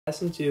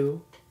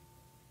SN2,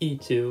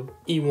 E2,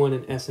 E1,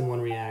 and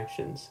SN1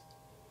 reactions.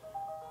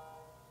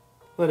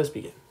 Let us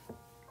begin.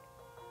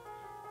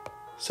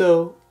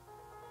 So,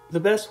 the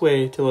best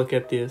way to look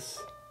at this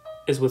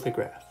is with a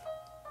graph,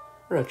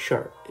 or a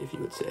chart, if you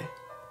would say.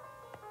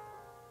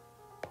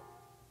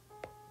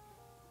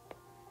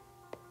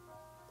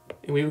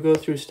 And we would go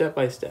through step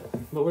by step,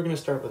 but we're going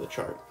to start with a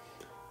chart.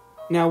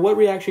 Now, what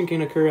reaction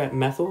can occur at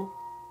methyl?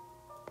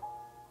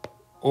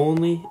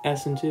 Only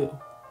SN2.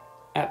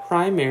 At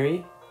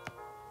primary,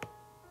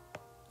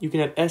 you can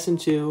have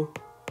SN2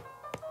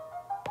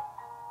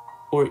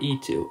 or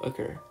E2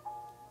 occur.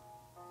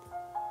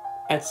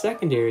 At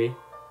secondary,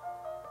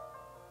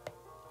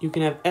 you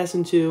can have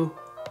SN2,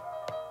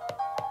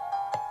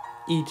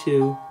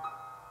 E2,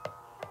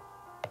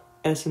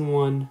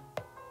 SN1,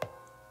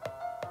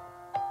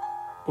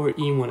 or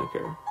E1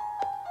 occur.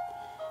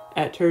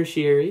 At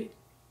tertiary,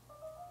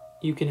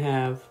 you can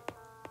have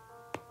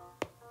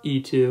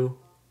E2,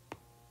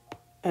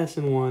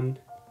 SN1,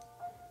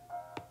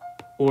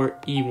 or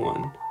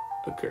E1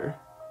 occur.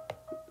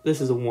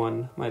 This is a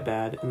 1, my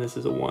bad, and this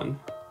is a 1.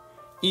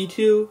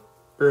 E2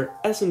 or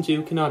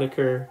SN2 cannot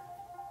occur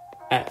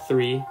at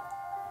 3,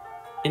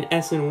 and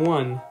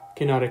SN1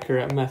 cannot occur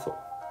at methyl.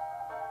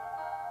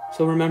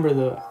 So remember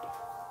that.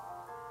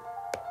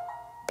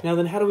 Now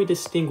then, how do we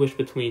distinguish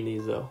between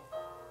these though?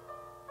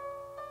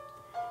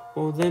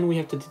 Well, then we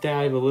have to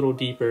dive a little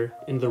deeper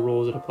into the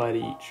rules that apply to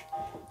each.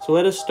 So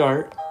let us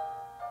start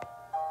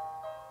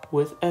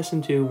with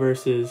SN2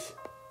 versus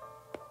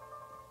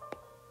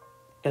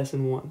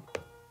SN1.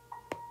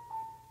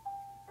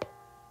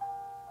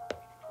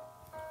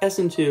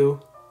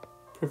 SN2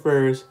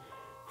 prefers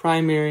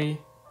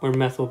primary or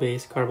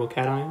methyl-based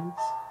carbocations,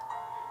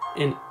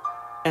 and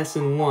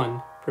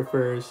SN1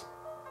 prefers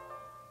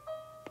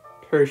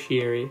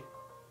tertiary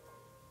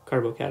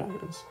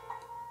carbocations.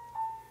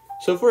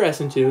 So for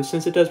SN2,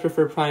 since it does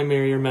prefer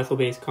primary or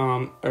methyl-based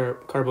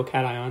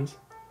carbocations,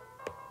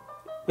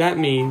 that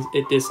means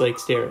it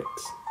dislikes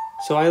sterics.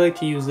 So I like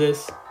to use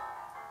this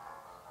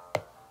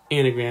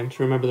anagram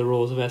to remember the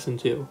rules of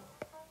SN2.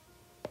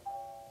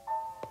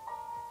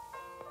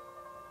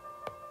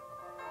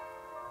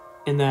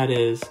 And that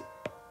is,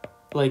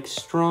 like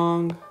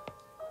strong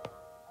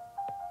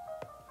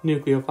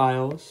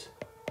nucleophiles,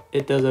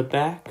 it does a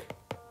back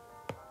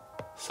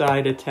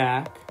side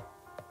attack,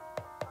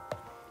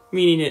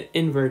 meaning it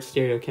inverts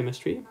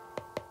stereochemistry.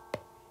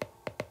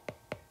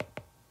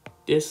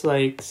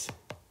 Dislikes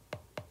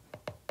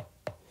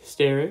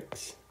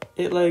sterics.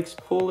 It likes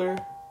polar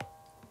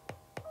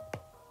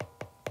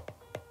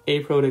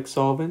aprotic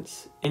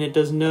solvents, and it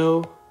does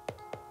no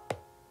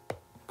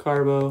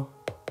carbocation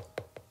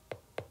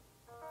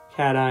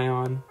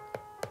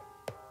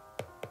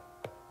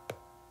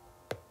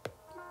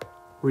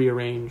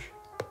rearrangement.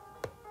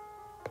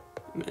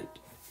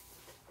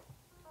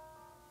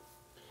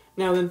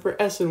 Now then, for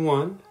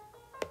SN1,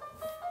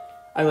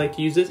 I like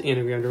to use this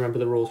anagram to remember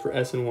the rules for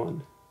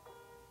SN1.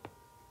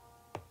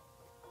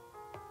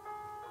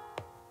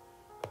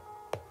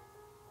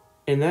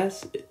 And that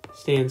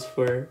stands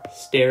for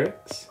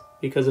sterics,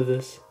 because of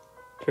this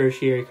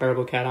tertiary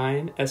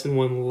carbocation.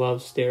 SN1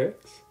 loves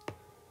sterics.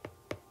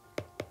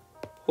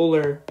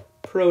 Polar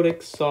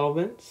protic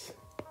solvents.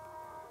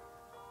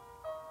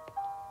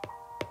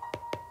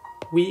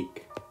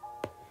 Weak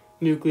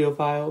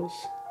nucleophiles.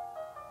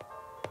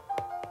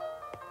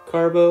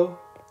 Carbocation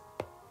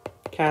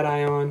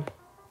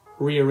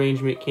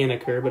rearrangement can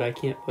occur, but I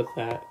can't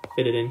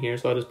fit it in here,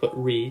 so I'll just put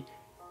re.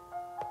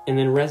 And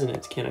then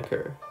resonance can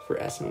occur for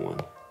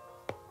SN1.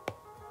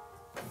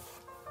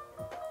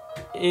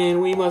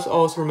 And we must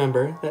also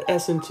remember that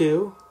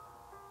SN2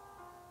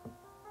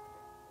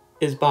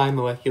 is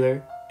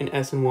bimolecular and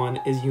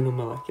SN1 is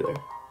unimolecular.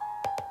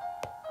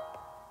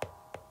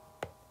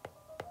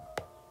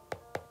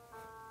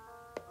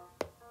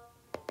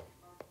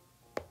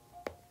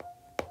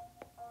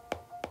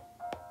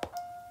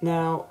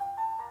 Now,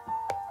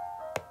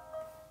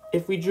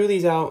 if we drew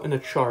these out in a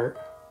chart,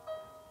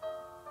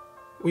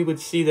 we would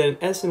see that an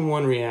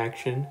SN1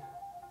 reaction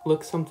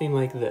looks something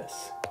like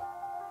this.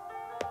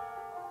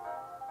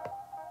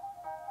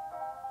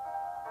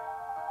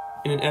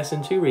 And an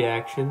SN2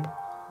 reaction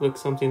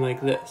looks something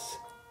like this.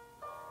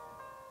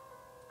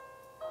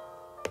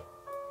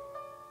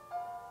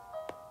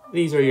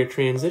 These are your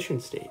transition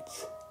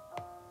states.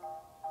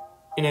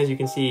 And as you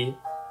can see,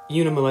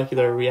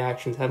 unimolecular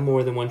reactions have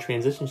more than one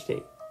transition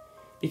state,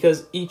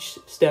 because each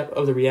step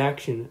of the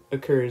reaction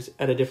occurs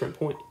at a different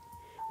point.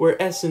 Where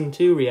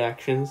SN2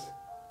 reactions,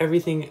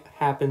 everything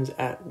happens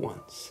at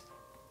once.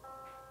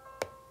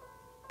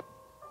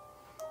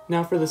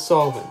 Now for the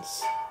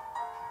solvents.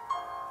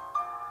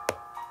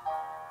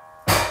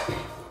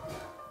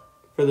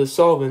 For the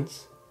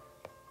solvents,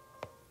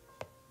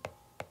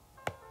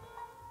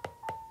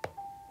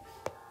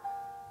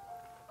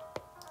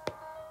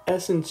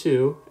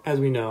 SN2, as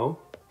we know,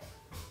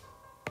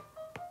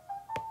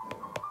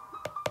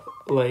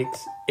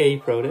 likes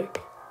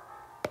aprotic,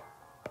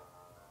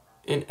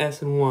 and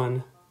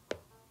SN1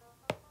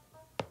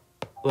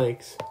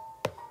 likes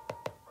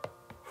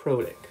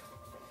protic.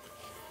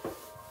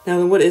 Now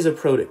then, what is a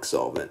protic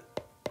solvent?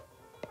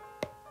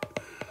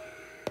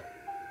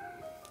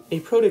 A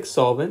protic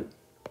solvent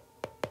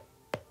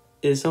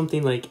is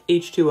something like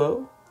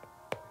H2O,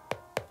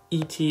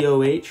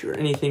 ETOH, or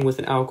anything with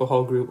an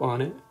alcohol group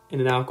on it. And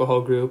an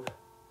alcohol group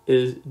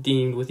is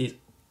deemed with these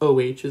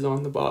OHs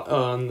on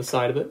the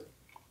side of it.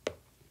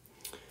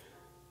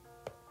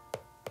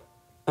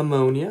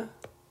 Ammonia,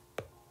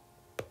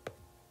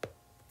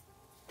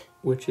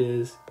 which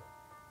is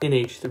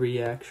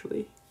NH3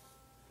 actually.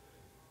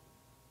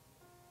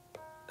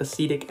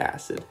 Acetic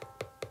acid.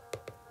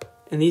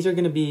 And these are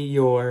going to be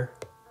your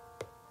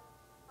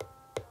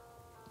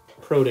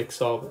protic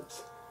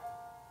solvents.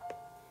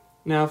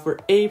 Now for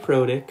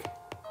aprotic,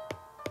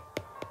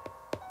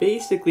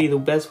 basically the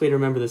best way to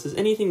remember this is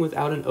anything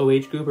without an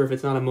OH group, or if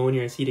it's not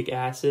ammonia or acetic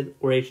acid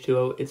or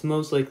H2O, it's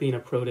most likely an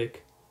aprotic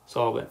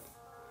solvent.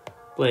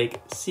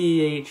 Like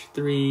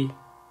CH3CN,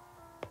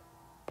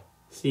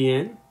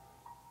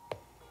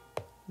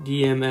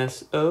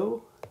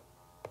 DMSO,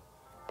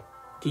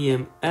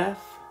 DMF,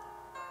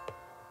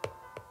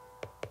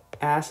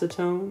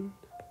 acetone.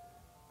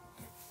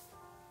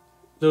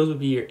 Those would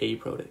be your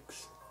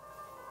aprotics.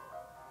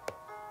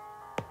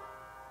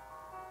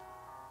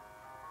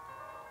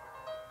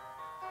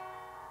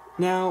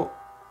 Now,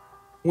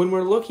 when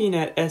we're looking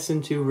at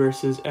SN2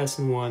 versus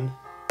SN1,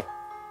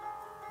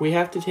 we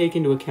have to take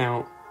into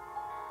account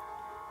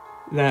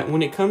that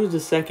when it comes to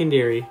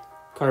secondary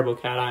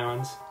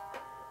carbocations,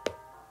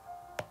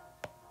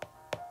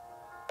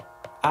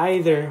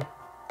 either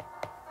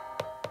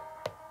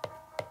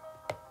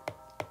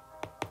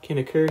can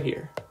occur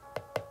here.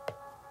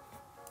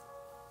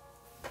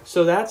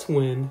 So that's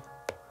when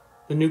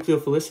the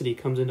nucleophilicity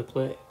comes into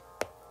play.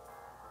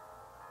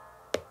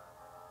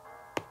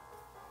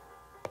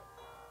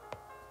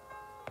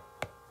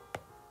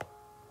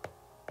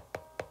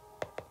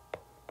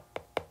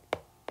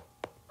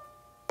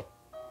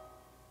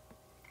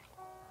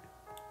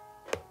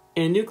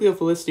 And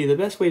nucleophilicity, the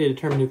best way to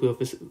determine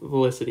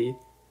nucleophilicity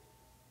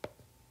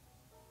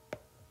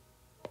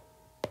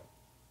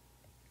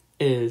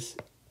is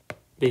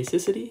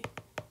basicity,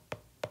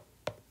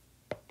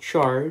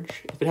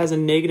 charge. If it has a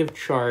negative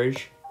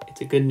charge,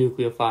 it's a good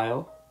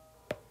nucleophile.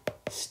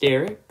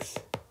 Sterics.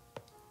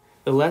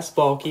 The less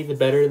bulky, the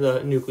better the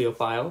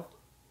nucleophile.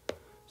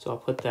 So I'll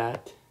put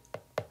that.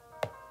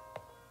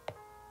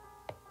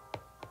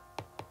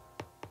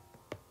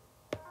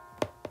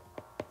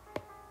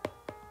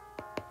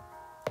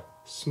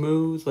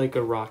 Smooth like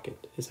a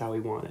rocket is how we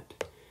want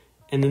it.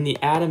 And then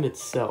the atom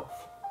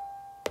itself.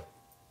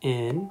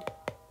 N.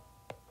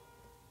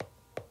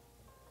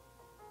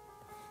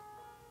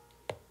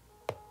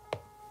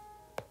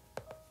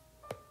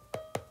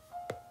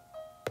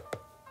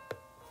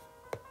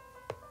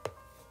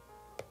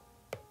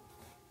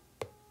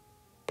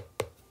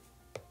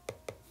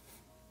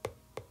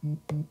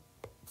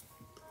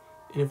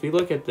 And if we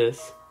look at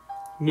this,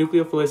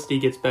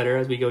 nucleophilicity gets better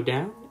as we go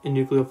down, and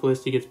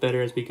nucleophilicity gets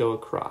better as we go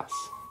across.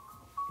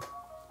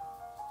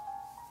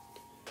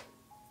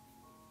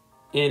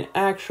 And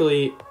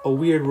actually, a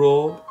weird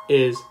rule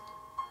is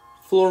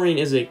fluorine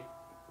is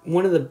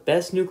one of the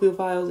best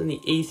nucleophiles in the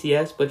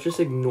ACS, but just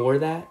ignore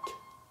that.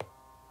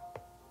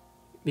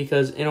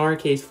 Because in our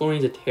case, fluorine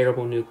is a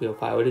terrible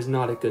nucleophile. It is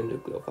not a good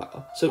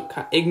nucleophile. So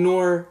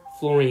ignore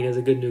fluorine as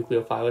a good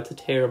nucleophile. It's a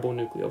terrible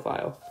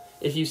nucleophile.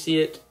 If you see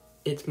it,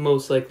 it's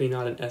most likely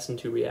not an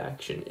SN2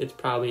 reaction. It's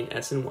probably an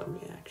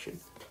SN1 reaction.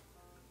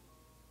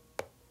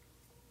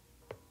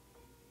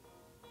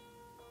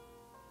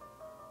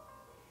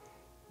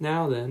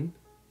 Now then,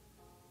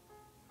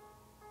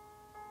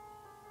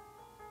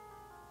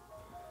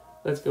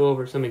 let's go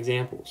over some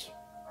examples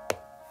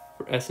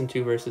for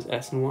SN2 versus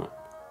SN1.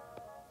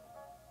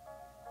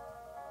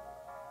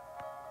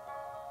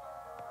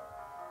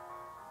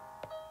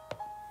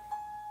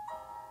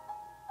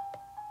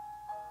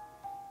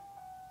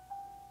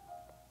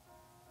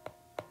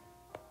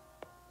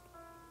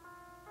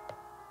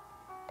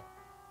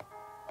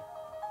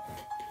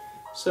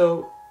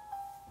 So,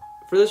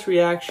 for this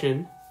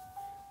reaction,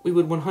 we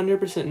would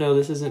 100% know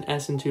this is an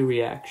SN2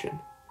 reaction,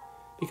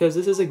 because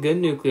this is a good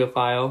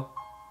nucleophile,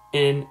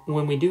 and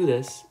when we do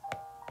this,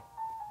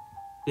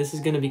 this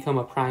is going to become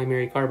a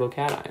primary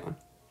carbocation.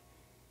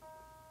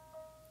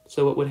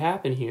 So what would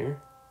happen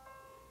here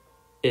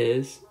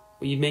is,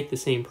 you'd make the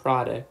same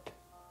product.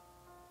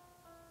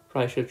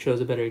 Probably should have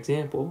chose a better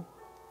example.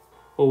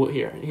 Well,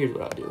 here's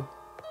what I'll do.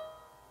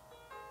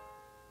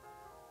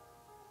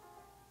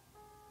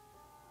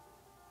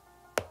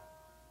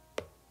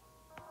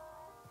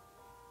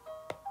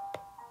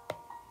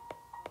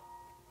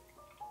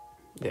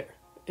 There.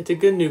 It's a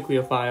good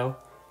nucleophile,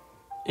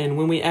 and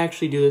when we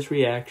actually do this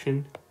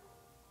reaction,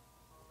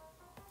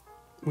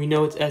 we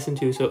know it's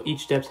SN2, so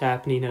each step's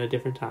happening at a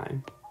different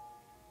time.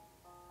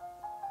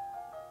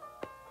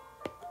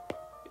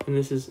 And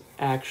this is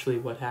actually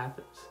what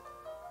happens.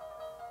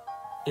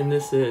 And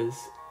this is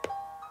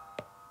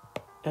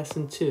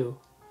SN2,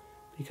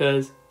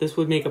 because this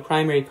would make a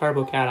primary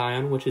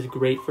carbocation, which is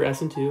great for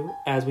SN2.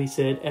 As we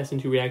said,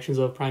 SN2 reactions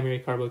love primary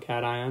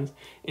carbocations,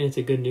 and it's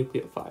a good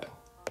nucleophile.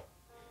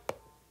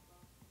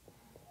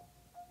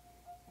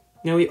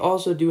 Now we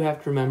also do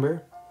have to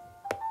remember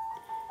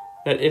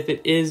that if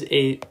it is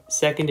a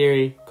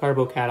secondary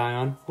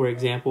carbocation, for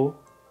example,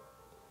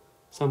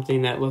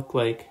 something that looked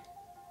like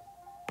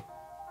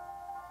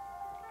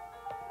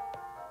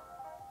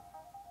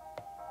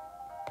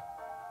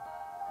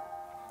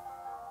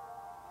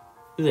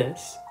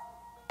this,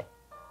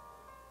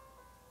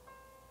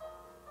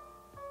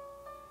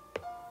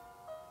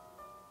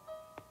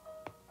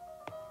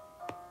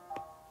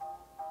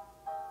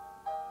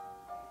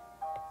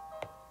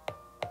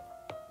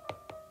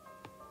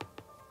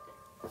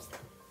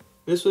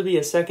 this would be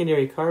a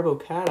secondary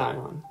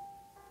carbocation,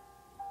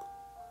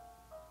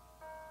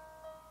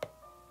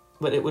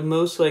 but it would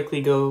most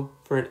likely go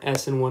for an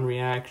SN1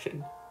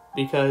 reaction,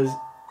 because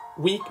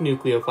weak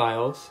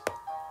nucleophiles,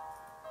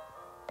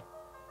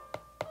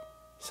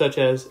 such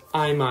as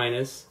I-,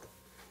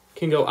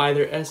 can go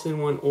either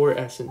SN1 or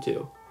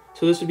SN2.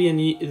 So this would be a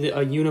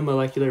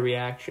unimolecular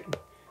reaction,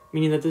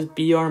 meaning that this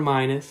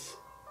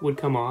Br- would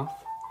come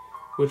off,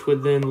 which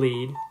would then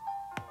lead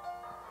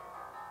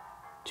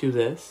to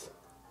this,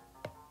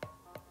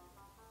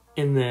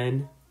 and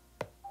then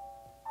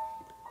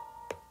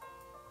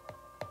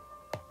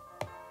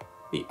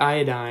the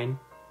iodine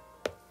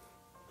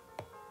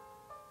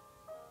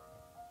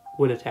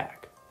would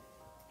attack,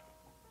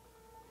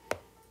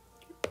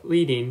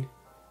 leading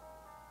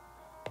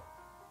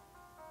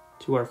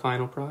to our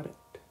final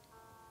product.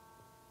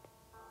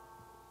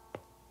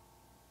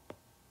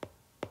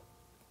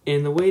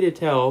 And the way to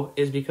tell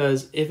is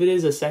because if it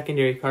is a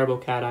secondary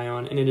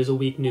carbocation and it is a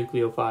weak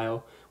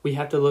nucleophile, we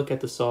have to look at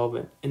the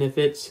solvent. And if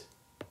it's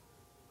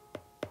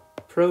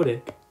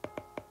protic,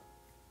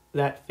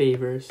 that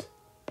favors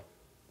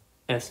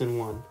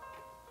SN1.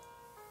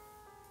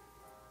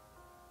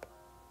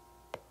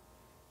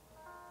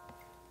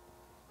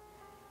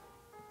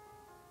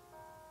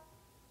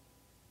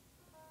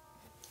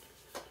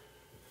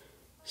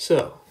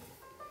 So,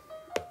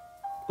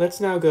 let's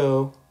now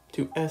go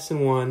to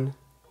SN1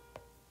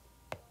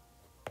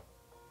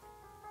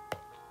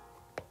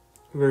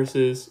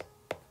 versus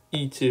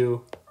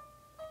E2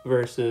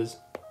 versus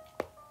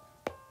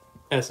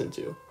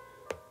SN2.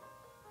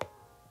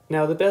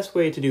 Now, the best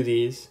way to do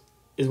these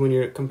is when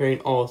you're comparing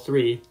all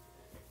three,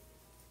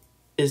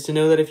 is to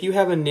know that if you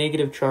have a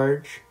negative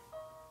charge,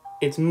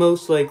 it's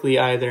most likely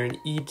either an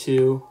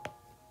E2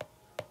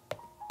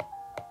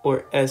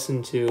 or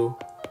SN2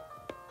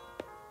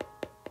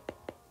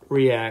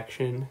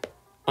 reaction,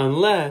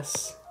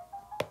 unless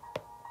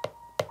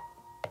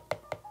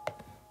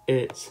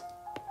it's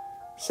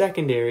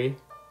secondary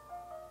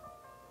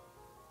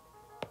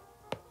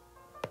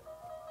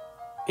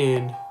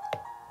and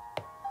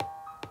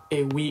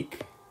a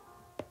weak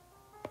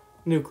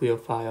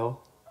nucleophile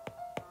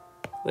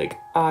like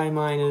I-,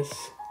 Br-,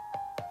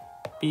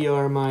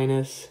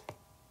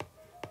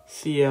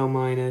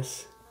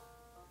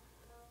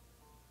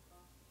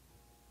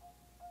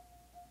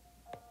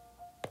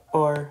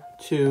 Cl-,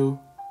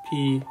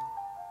 R2PH.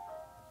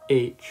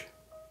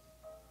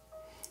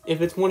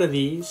 If it's one of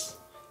these,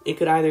 it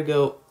could either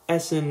go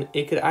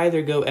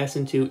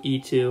SN2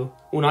 E2,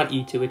 well, not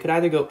E2, it could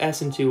either go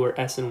SN2 or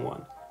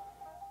SN1.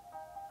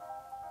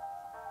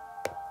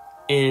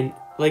 And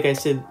like I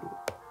said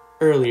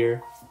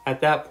earlier,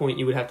 at that point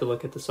you would have to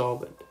look at the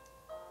solvent.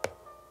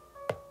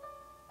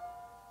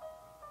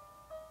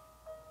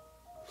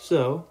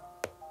 So,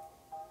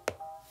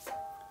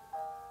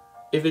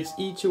 if it's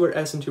E2 or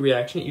SN2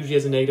 reaction, it usually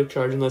has a negative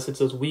charge unless it's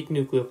those weak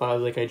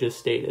nucleophiles like I just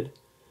stated.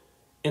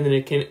 And then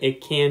it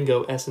can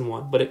go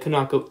SN1, but it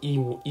cannot go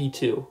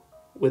E2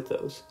 with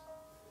those.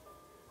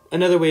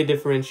 Another way to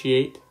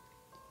differentiate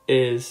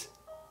is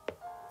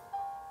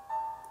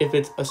if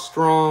it's a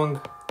strong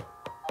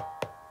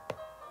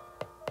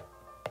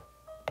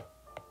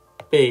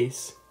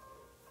base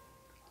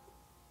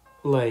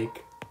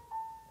like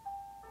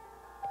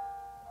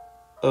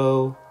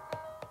O-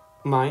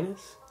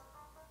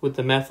 with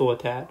the methyl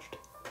attached,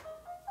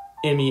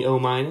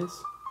 MEO-,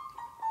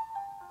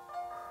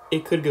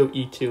 it could go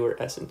E2 or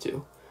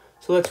SN2.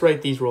 So let's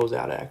write these roles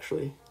out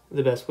actually.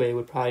 The best way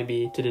would probably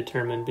be to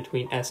determine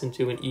between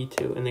SN2 and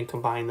E2 and then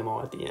combine them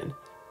all at the end.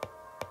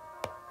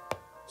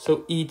 So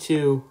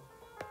E2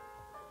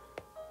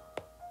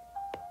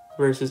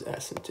 versus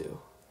SN2.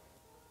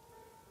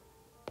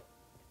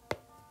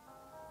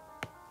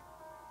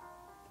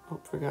 Oh,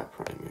 forgot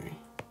primary.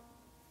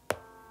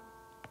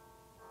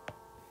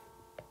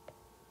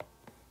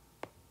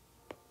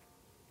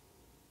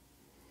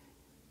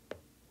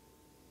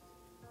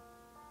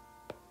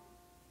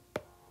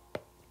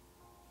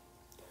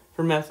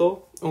 For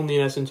methyl, only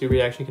an SN2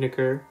 reaction can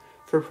occur.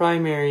 For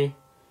primary,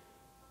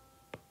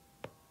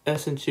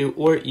 SN2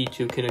 or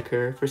E2 can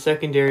occur. For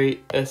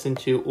secondary,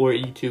 SN2 or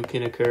E2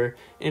 can occur.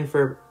 And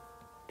for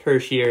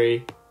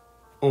tertiary,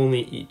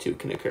 only E2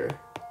 can occur.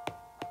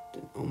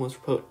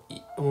 Almost put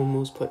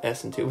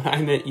SN2, but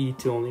I meant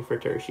E2 only for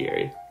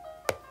tertiary.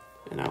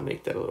 And I'll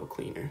make that a little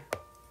cleaner.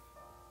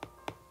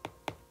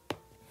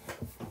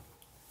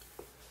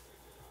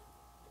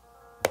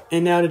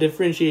 And now to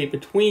differentiate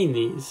between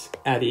these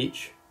at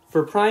each.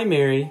 For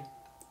primary,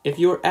 if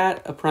you're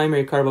at a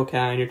primary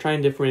carbocation, you're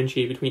trying to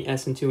differentiate between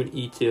SN2 and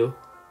E2.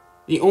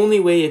 The only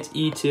way it's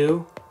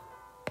E2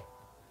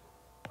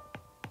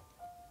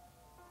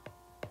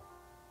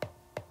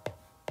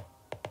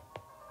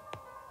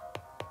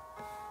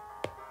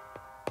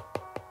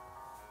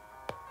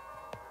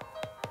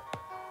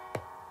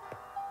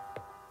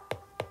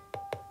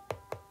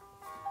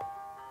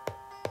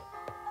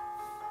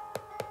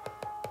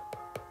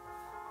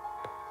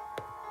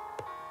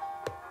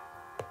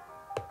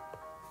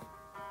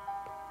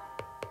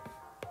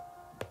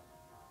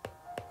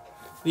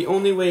 The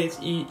only way it's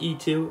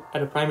E2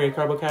 at a primary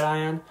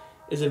carbocation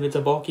is if it's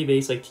a bulky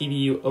base like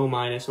TBU, O-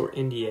 or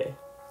NDA.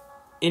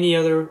 Any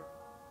other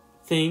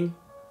thing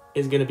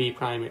is going to be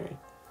primary.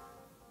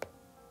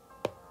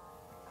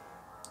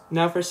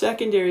 Now for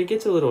secondary, it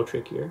gets a little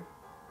trickier.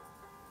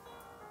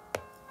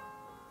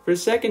 For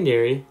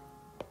secondary,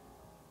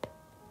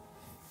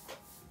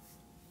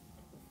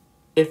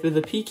 if the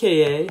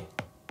pKa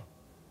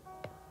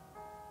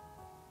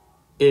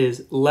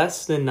is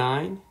less than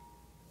 9,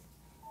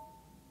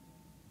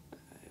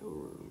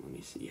 let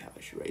me see how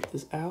I should write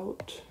this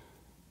out.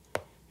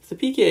 If the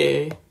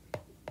pKa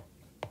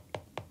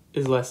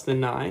is less than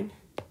 9,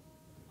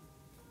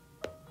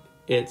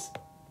 it's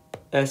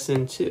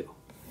SN2.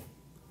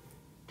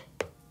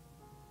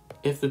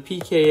 If the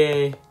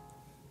pKa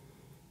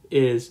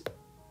is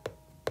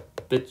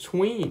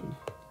between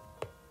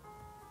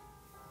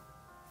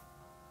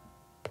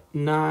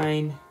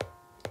 9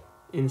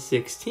 and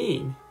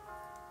 16,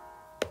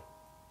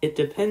 it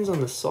depends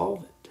on the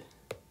solvent.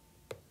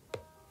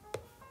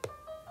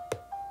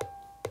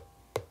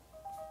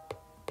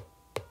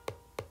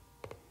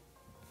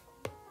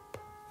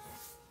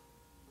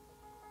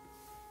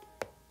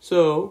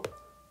 So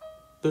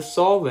the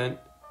solvent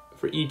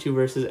for E2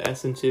 versus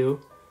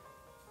SN2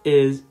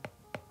 is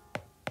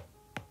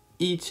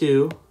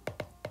E2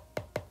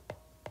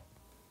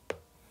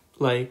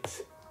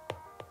 likes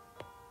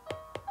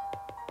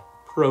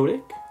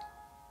protic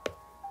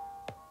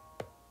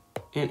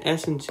and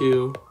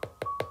SN2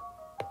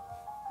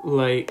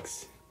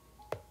 likes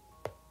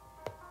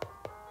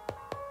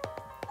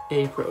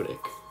aprotic.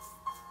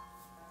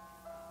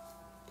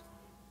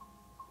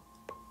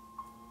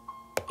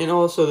 And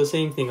also the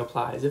same thing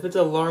applies. If it's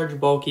a large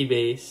bulky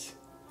base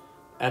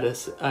at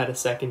a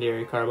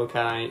secondary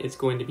carbocation, it's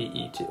going to be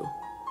E2.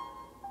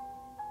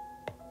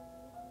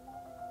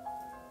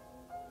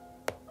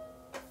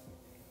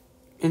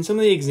 And some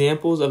of the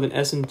examples of an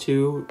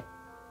SN2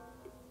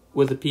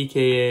 with a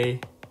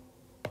pKa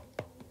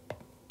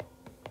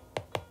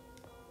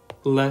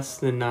less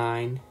than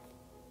 9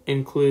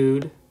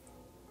 include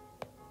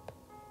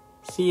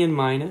Cn-,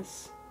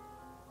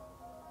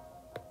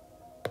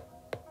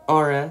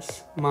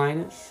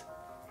 Rs-,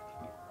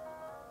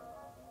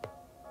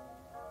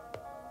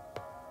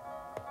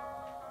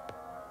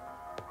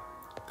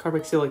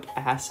 carboxylic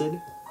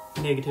acid,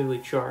 negatively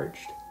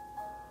charged,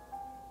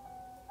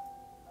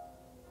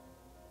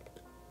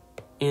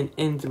 and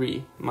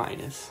N3-.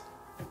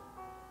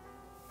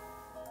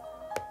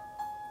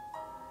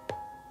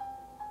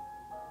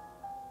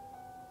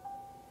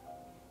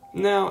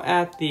 Now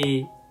at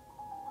the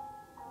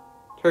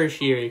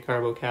tertiary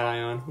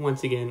carbocation,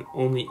 once again,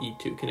 only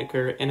E2 can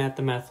occur, and at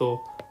the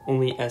methyl,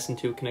 only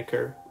SN2 can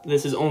occur.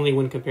 This is only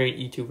when comparing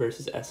E2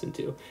 versus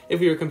SN2. If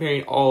we were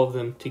comparing all of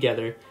them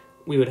together,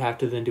 we would have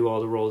to then do all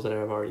the roles that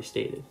I've already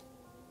stated.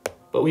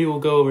 But we will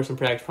go over some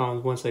practice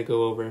problems once I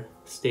go over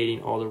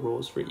stating all the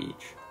rules for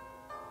each.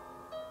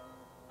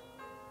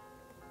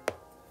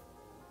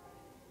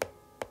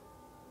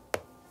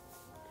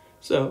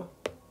 So,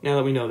 now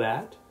that we know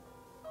that,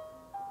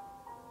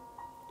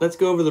 let's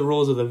go over the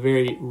rules of the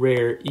very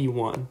rare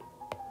E1.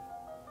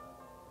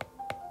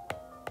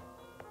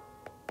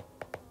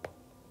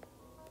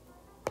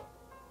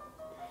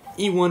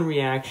 E1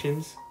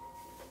 reactions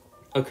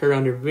occur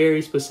under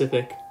very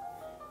specific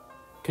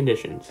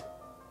conditions.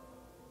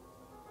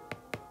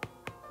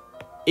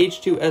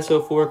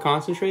 H2SO4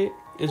 concentrate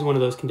is one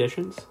of those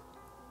conditions.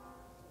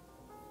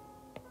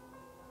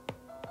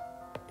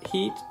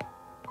 Heat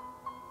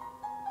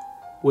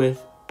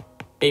with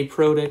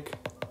aprotic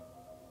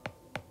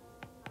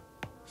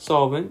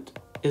solvent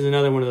is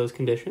another one of those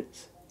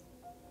conditions.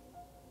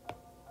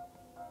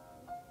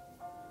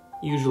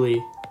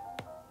 Usually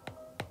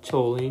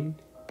toluene.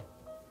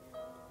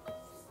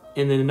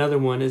 And then another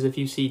one is if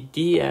you see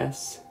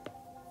DS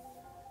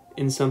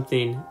in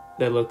something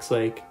that looks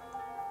like,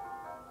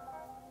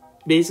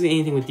 basically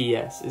anything with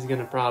DS is going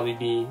to probably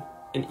be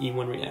an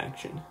E1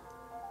 reaction.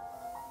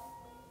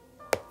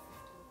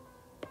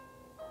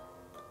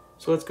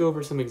 So let's go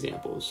over some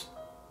examples,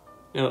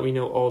 now that we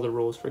know all the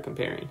rules for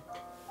comparing.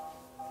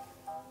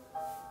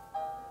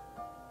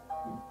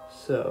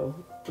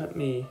 So let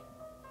me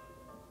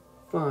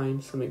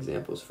find some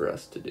examples for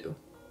us to do.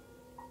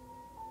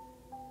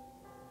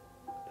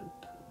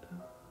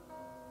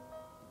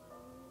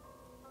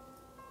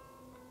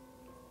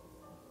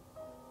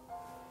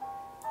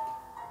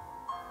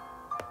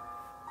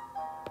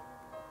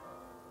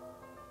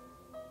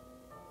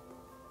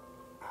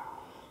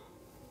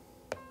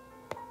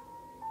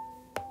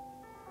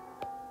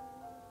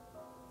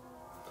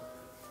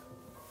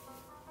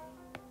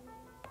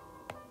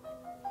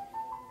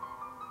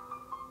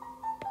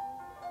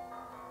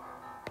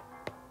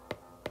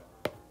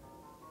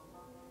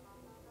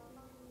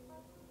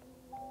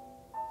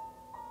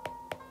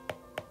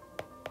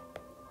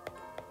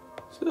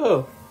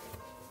 So,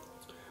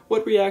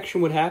 what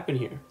reaction would happen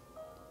here?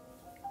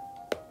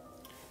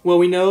 Well,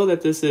 we know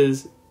that this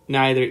is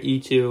neither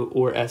E2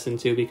 or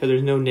SN2 because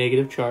there's no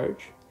negative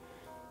charge.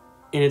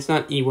 And it's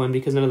not E1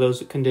 because none of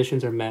those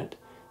conditions are met.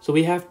 So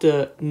we have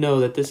to know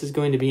that this is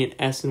going to be an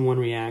SN1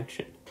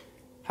 reaction.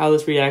 How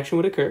this reaction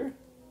would occur?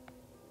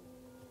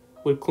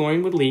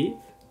 Chlorine would leave.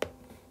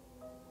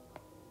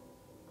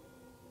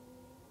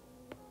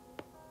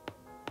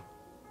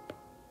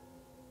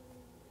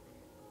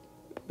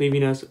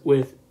 Leaving us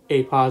with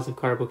a positive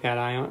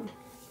carbocation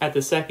at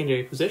the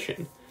secondary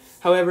position.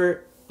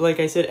 However, like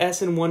I said,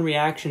 SN1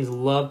 reactions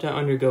love to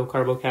undergo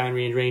carbocation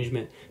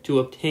rearrangement to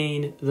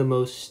obtain the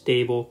most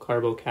stable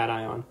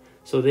carbocation.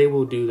 So they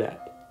will do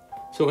that.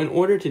 So in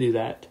order to do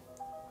that,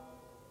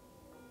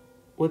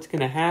 what's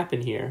going to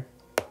happen here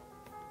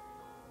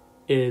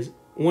is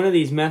one of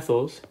these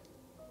methyls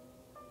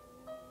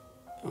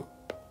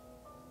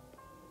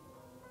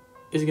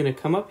is going to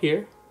come up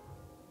here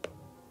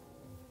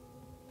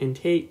and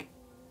take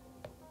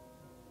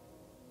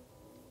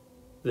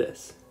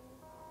this,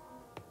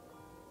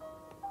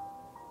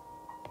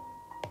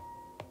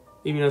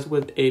 leaving us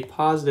with a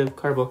positive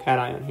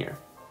carbocation here.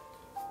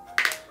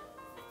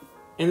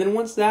 And then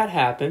once that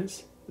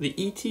happens, the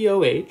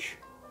ETOH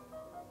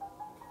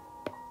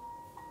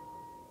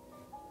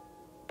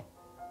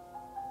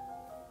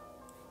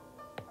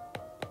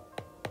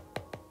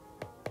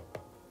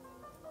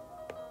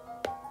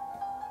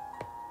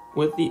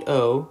with the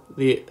O,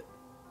 the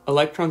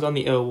electrons on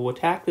the O will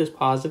attack this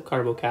positive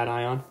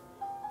carbocation,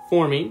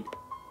 forming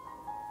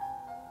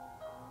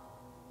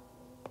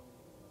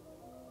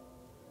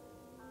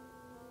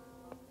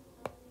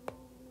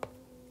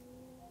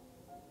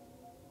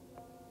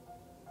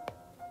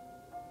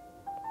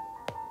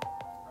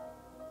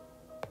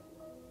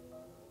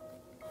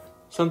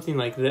something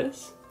like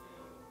this.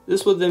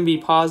 This would then be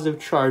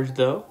positive charged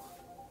though.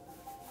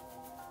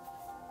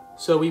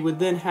 So we would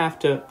then have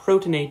to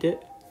protonate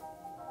it.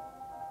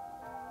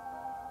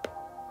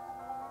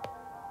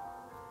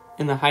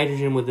 And the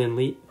hydrogen would then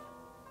leave.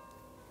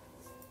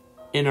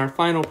 And our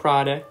final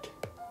product,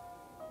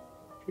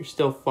 if you're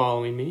still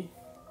following me,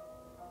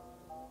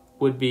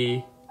 would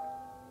be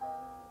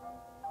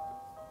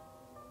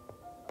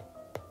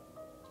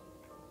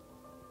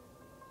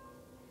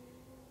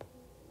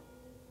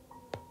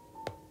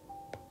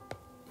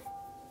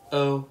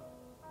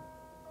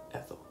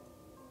O-ethyl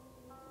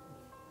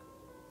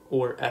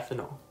or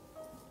ethanol.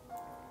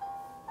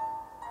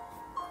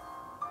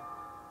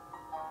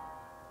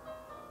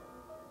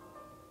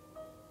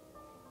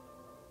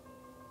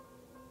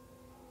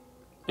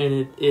 And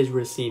it is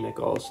racemic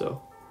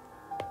also.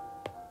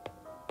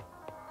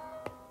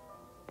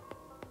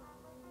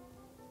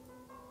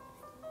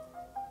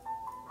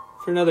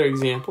 For another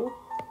example,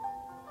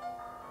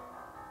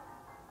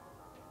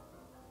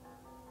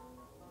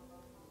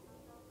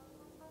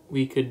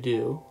 we could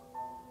do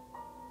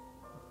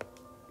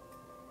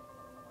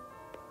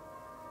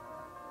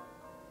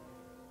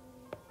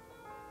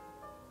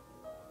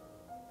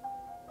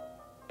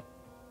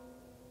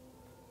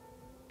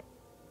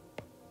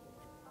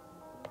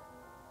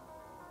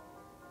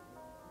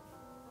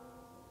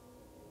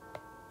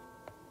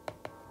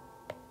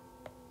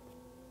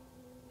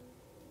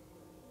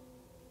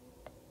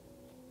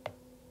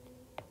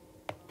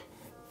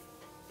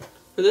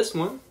for this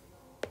one,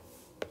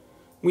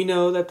 we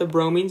know that the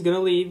bromine's going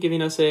to leave,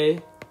 giving us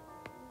a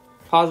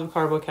positive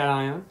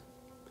carbocation.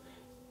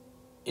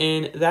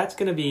 And that's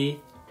going to be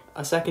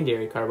a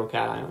secondary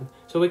carbocation.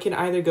 So we can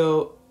either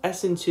go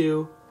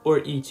SN2 or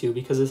E2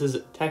 because this is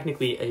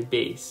technically a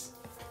base.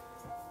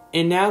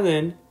 And now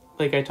then,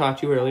 like I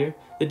taught you earlier,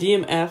 the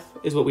DMF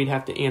is what we'd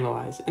have to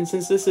analyze. And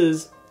since this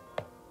is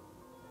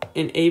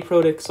an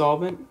aprotic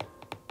solvent,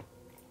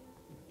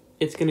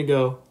 it's going to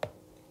go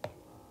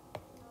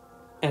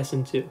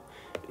SN2.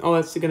 And all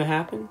that's going to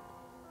happen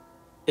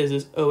is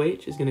this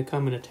OH is going to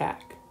come and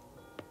attack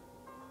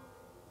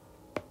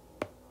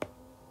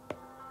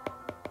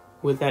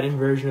with that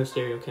inversion of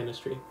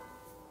stereochemistry.